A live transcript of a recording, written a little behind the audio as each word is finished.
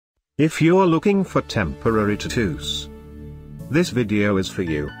If you're looking for temporary tattoos, this video is for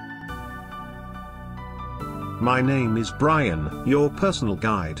you. My name is Brian, your personal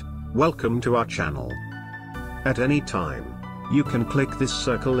guide. Welcome to our channel. At any time, you can click this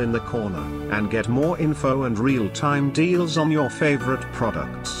circle in the corner and get more info and real-time deals on your favorite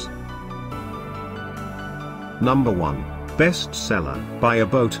products. Number 1. Bestseller by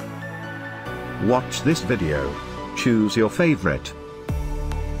Aboat. Watch this video. Choose your favorite.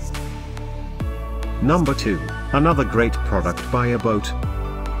 Number 2. Another great product by Aboat.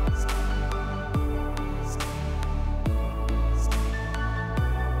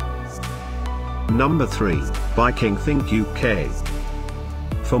 Number 3, by kingthink-UK.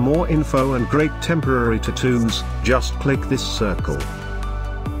 For more info and great temporary tattoos, just click this circle.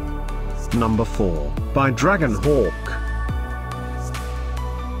 Number 4, by DragonHawk.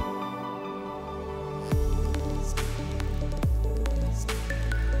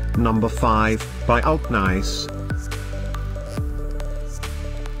 Number 5, by Ultnice.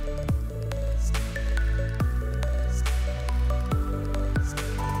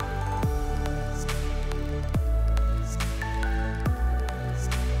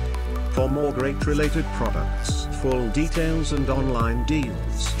 For more great related products, full details and online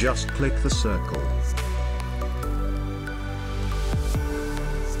deals, just click the circle.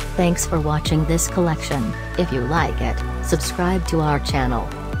 Thanks for watching this collection. If you like it, subscribe to our channel.